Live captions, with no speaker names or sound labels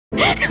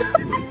Welcome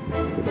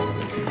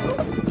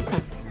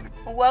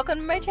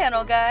to my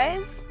channel,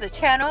 guys. The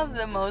channel of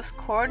the most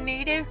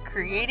coordinated,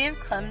 creative,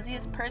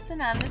 clumsiest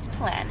person on this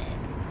planet.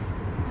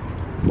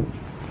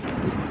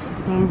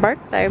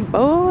 Birthday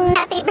boy.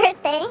 Happy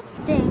birthday.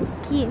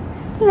 Thank you.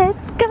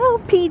 Let's go,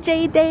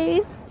 PJ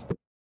Day.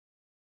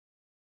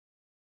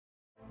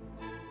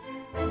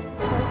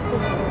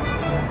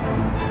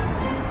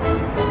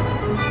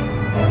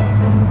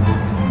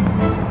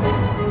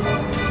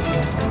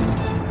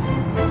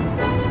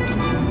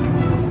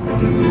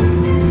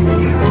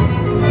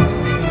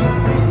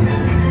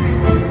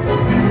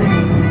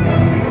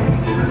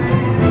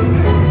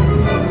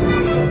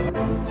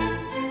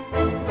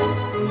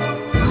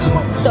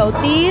 So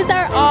these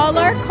are all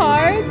our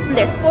cards.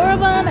 There's 4 of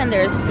them, and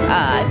there's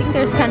I think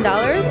there's $10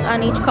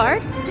 on each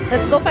card.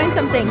 Let's go find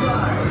something.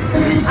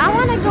 I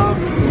want to go.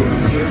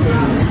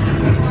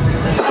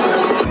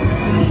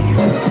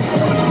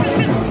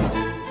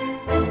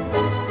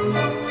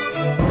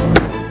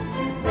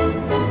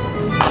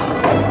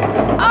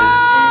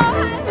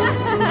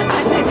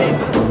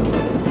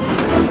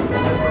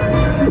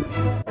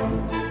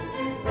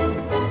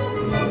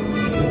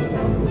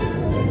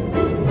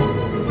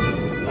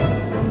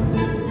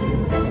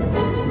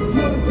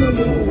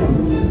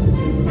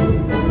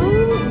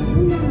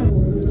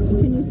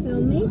 Can you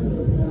film me?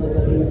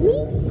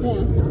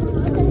 Yeah.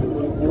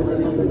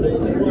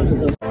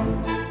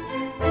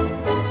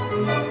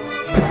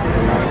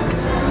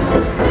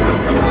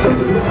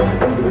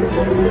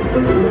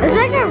 It's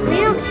like a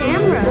real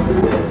camera.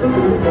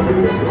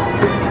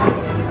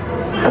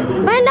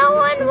 But no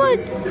one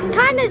would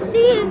kind of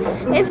see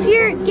if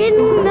you're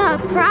getting the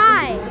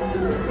prize.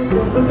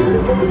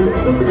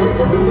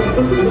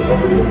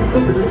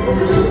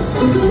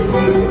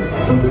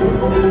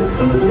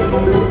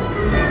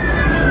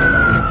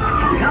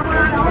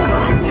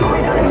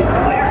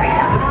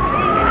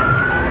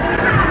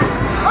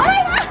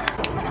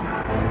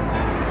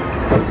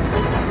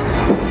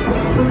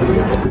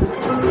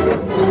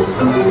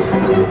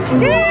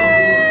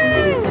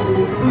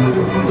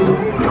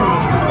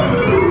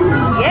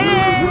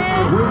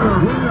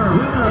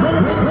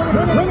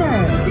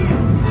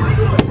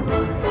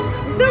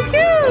 So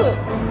cute!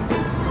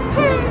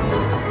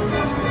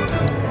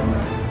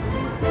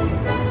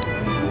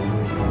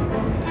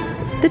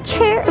 The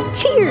chair of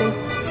cheers!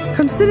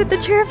 Come sit at the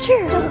chair of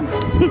cheers!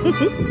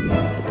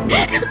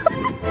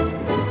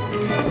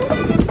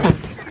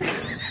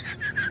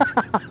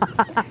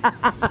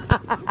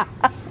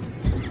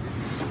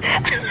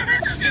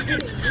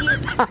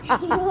 Are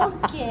you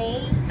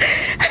okay?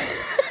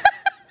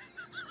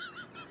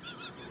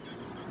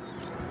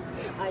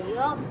 Are you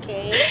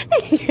okay?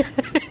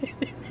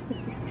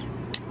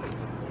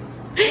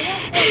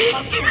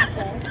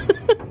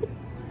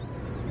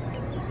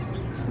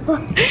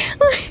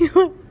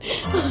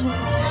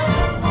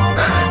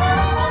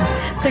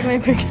 Take my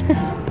picture.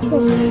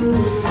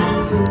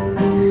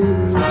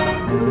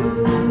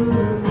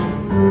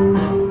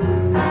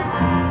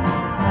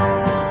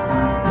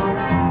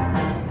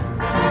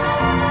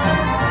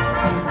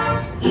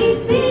 He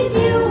sees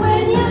you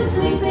when you're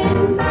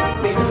sleeping.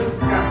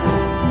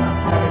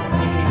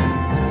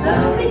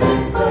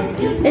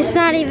 It's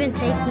not even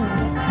taking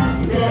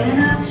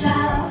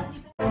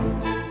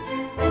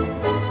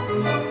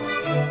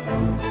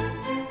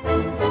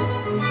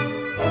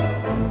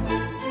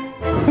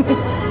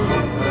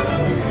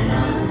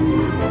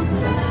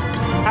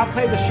I'll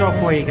play the show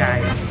for you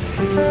guys.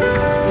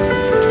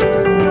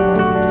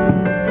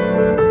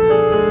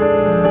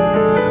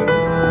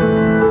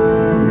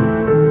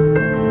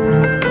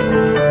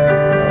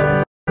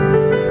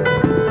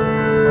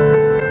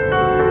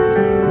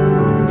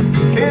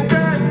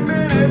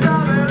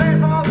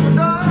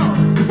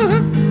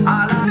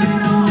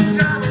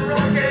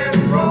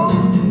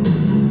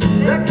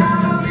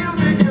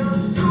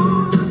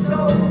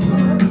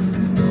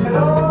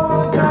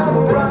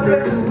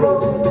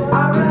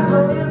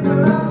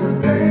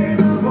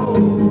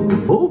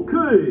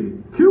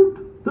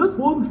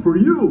 For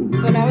you.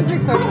 When I was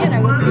recording it, I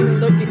wasn't even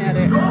looking at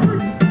it.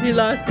 He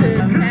lost his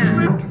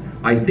hand.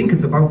 I think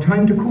it's about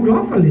time to cool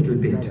off a little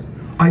bit.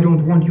 I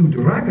don't want you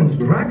dragons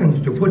to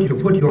put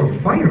your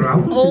fire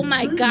out. Oh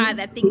my god,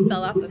 that thing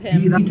fell off of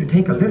him. We need to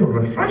take a little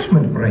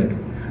refreshment break,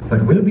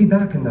 but we'll be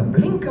back in the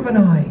blink of an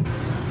eye.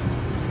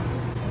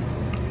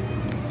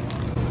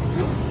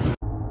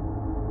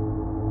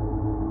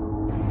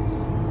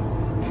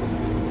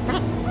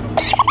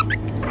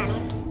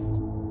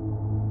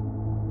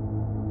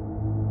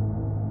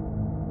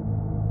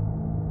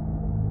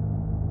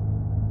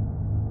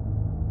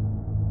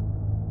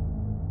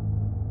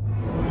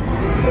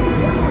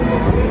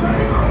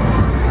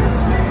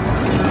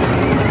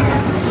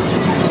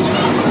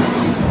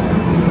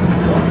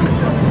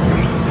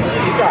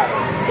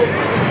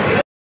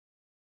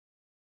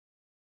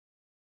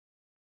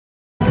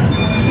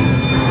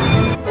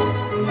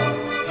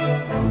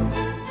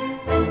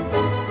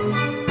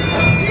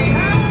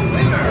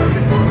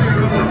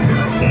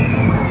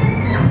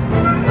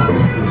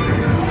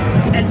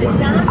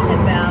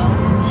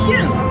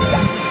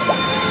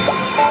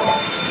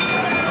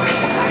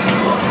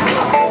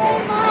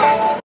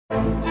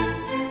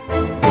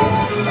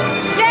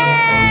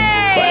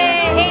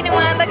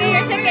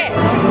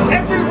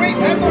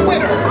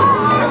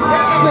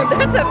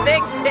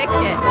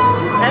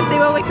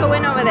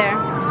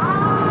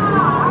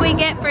 we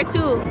get for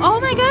two? Oh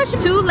my gosh,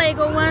 2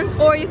 Lego ones,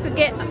 or you could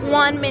get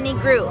 1 mini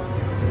Groot.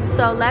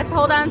 So let's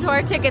hold on to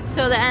our tickets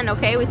till the end,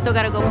 okay? We still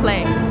gotta go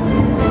play. Do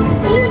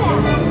that.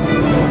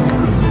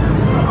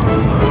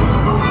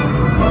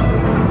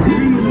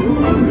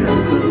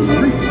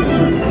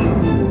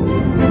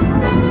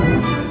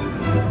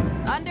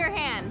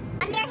 Underhand.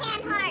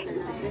 Underhand heart.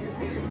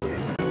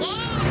 Yeah.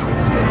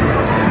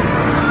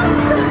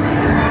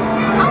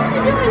 I want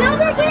to do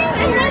another game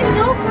and then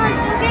no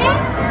cards, okay?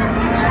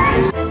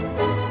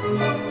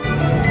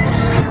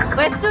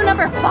 Let's do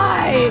number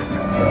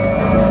 5.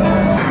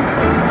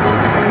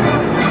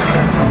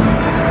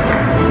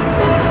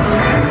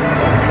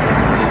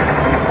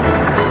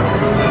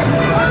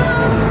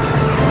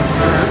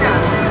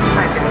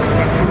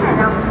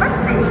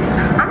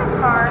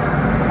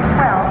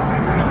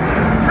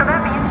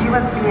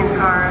 Must be in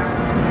car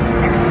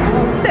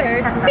 13.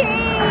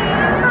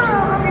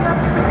 Oh my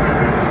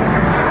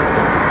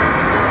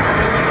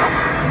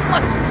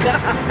God.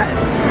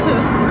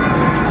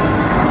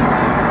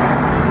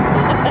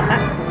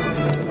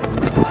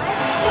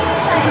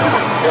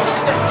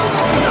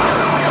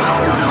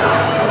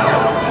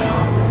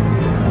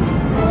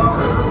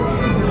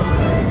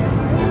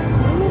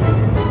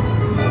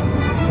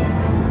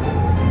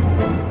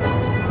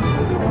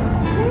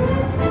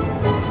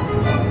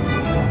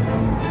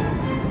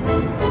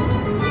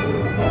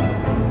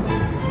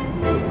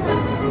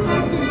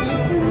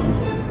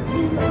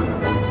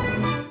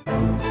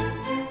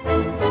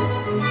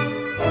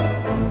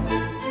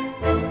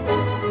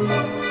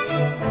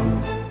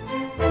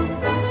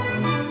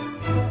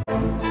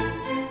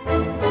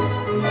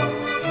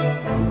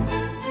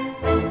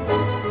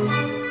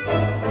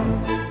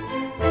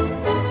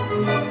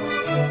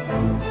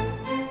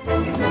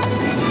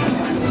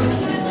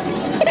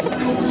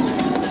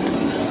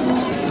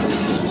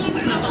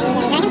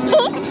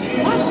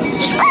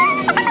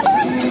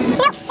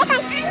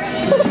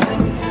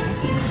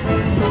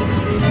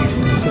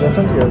 This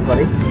one's yours,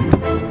 buddy.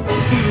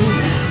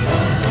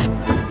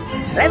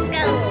 Let's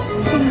go.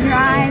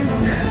 Drive.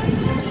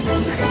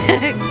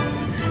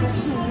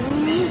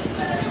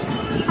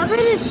 I bet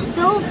it's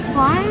so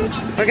fun.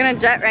 We're gonna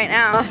jet right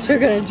now. We're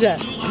gonna jet.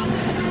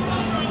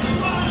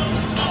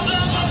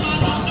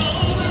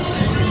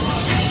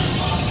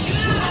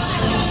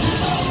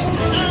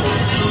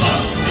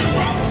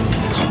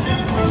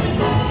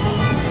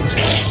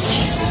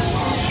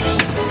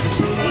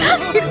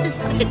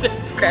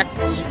 Scratch.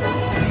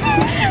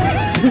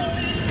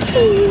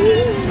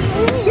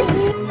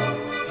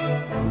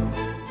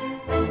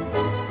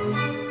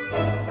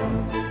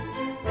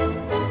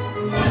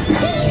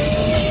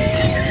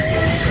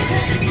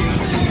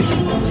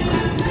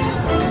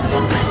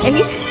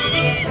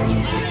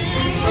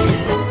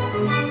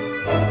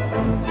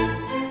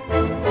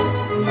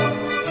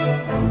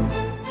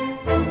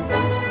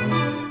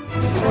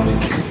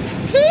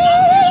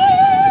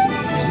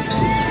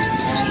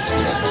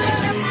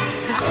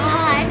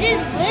 I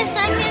just wish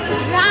I could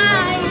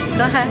drive.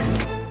 Go ahead.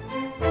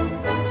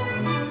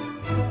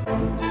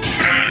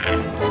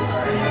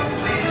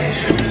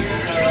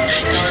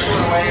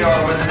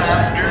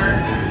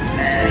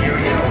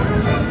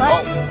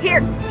 Oh,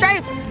 here,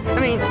 drive. I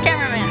mean,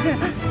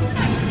 cameraman.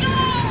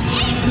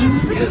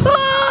 Oh!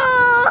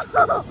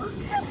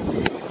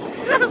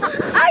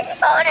 I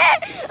found it.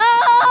 Oh!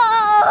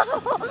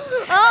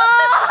 Oh!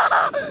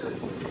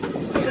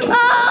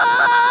 Oh!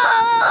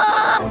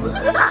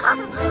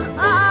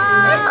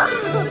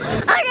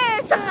 I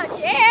can't touch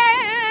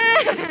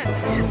it.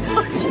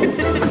 Touch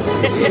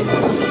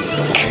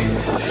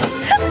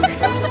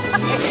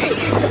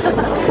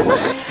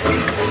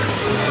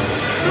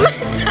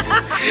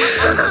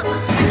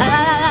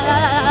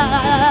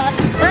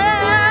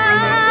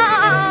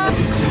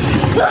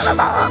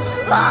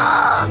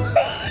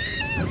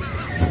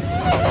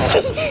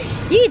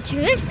You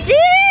drifted!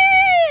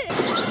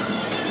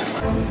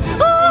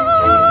 Oh,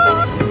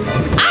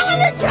 I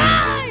wanna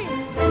try!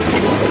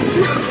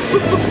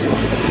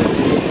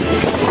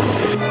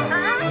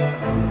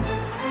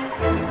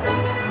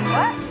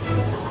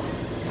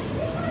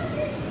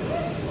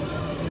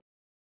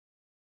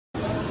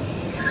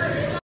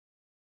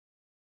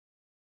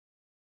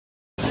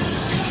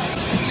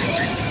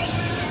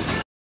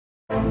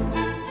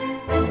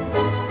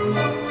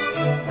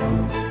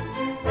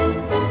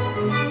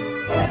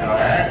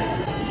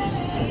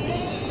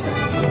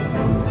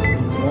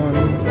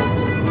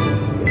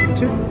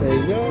 There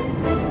you go.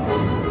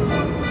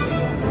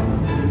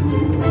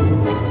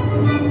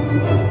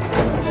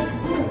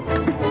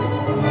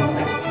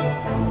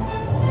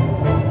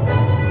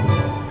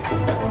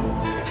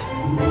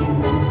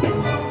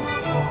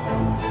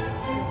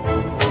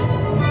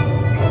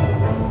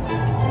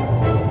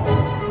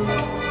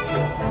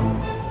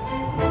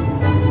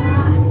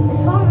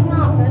 It's falling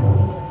off.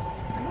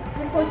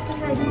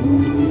 I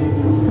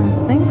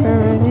think we're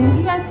ready.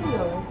 You guys can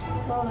go.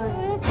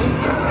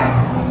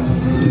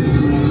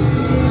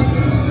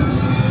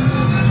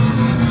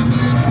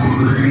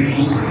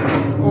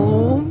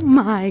 Oh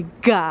my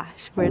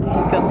gosh, where did he go?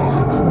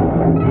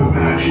 The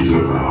match is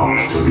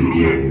about to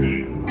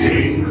begin.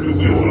 Take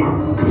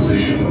your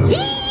positions.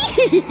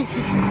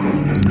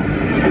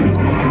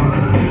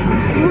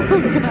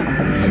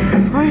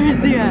 Where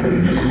is he at?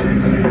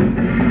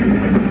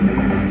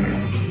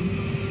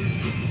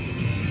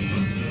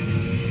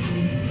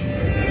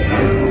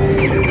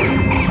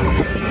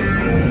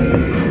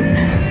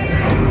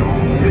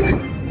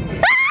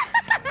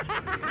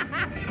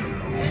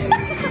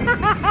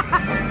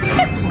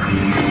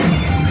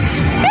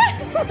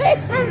 Wait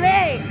for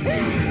me.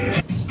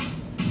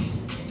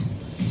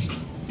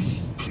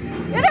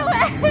 Get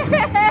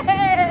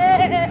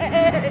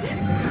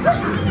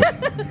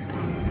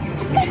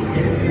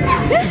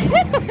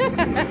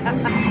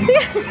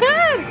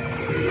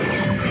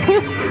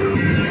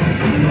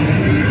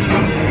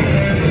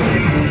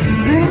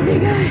Where is he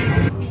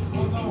going?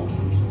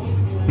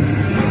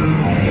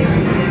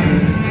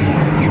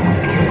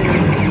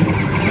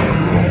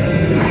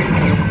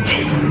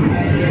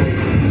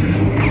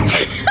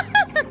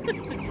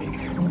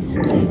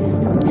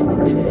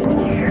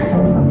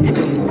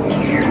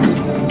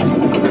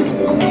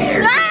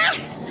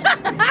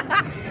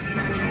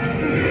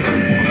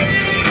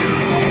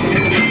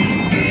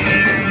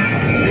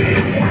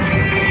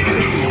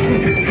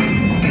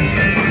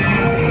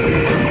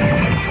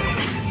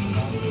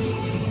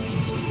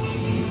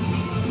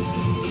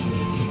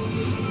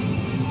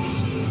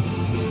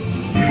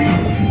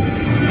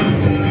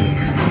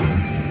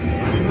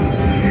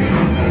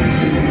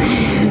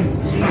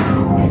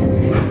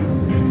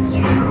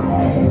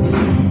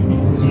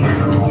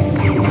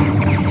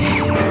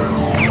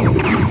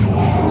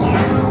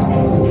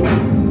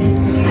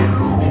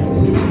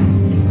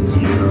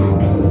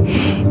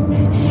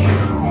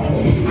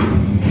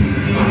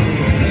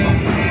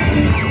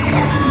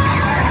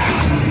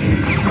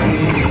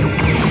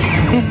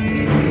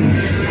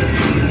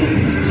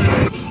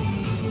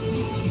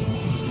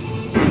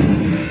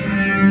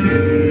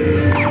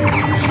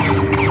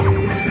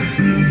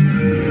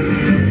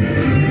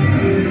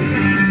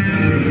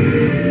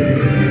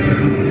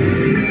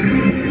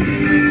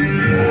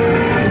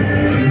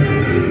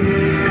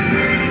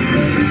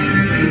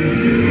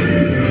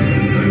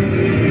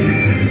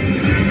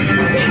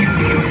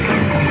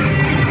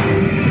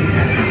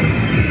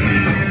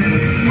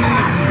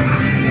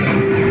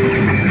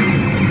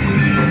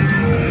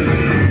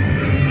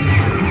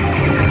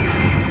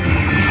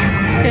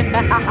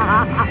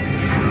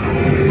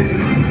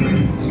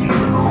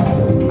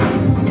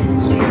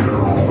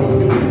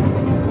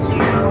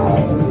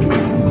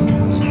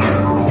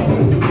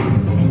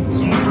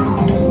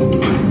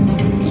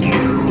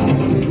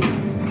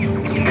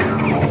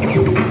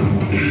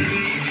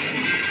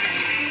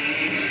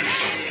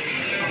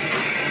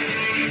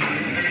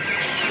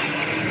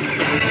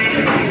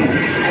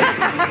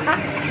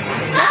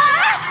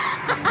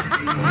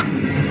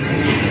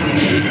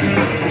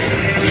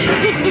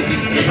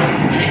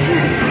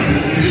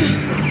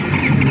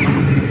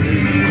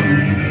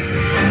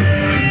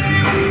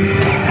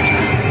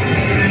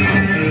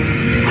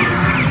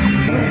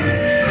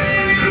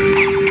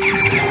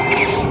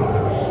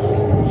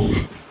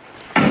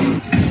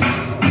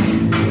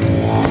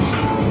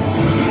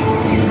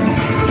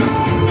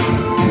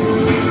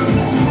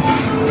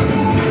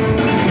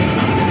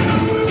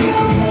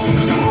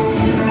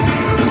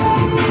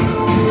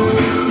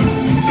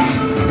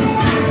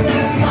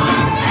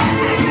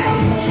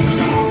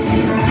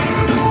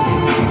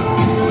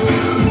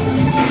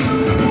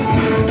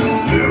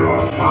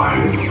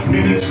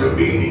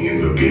 remaining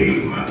in the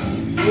game.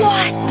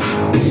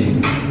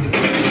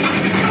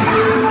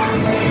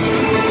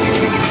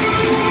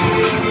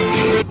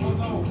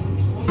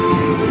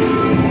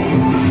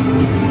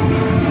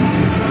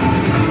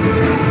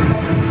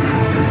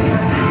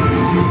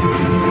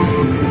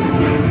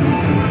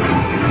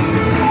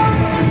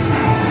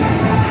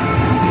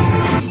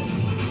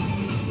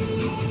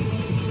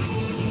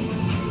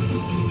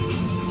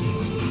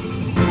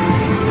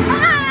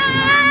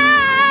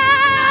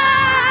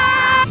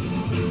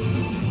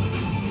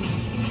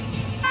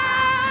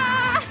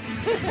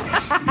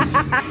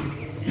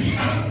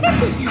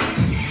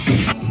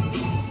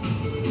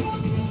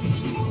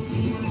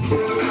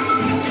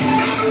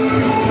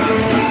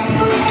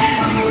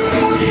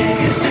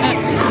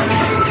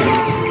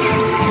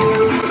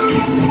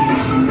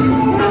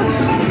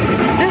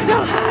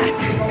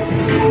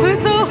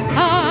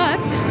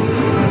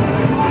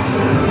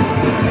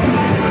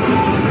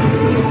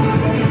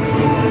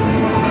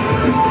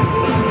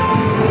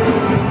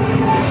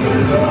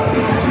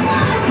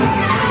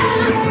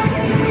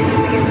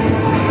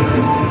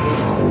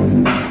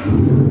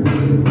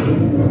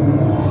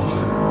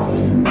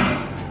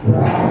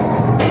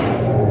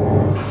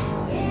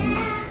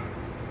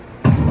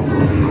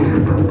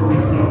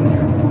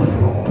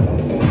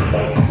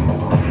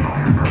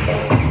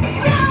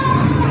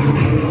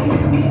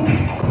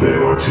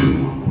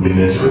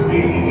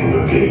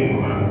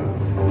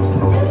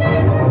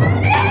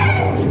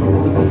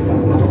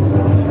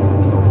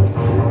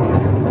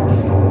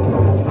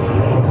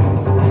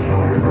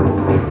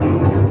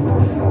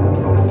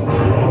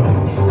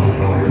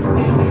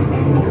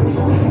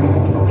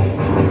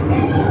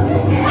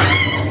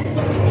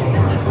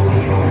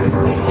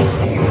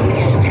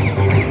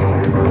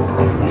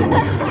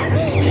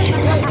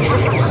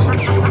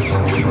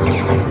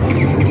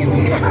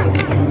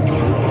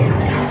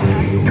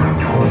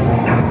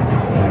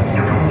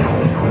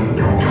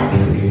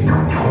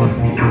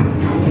 There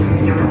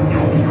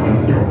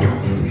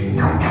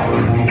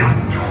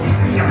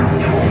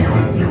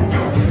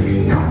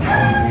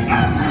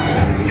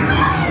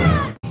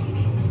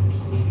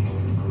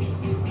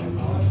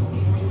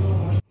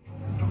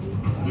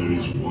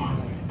is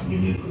 1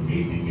 minute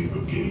remaining in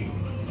the game.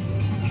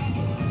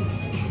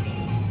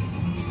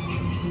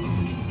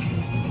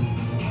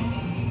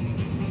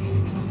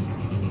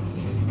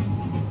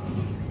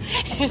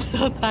 It's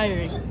so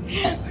tiring.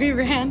 We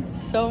ran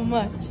so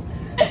much.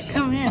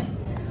 Come here.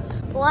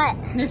 What?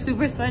 You're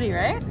super sweaty,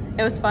 right?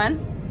 It was fun?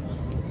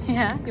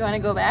 Yeah? You want to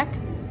go back?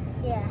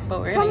 Yeah.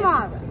 But we're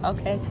Tomorrow.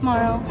 Okay,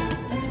 tomorrow.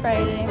 It's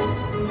Friday.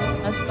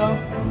 Let's go.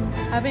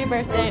 Happy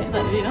birthday. I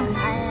love you.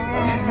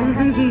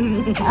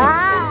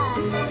 Ah.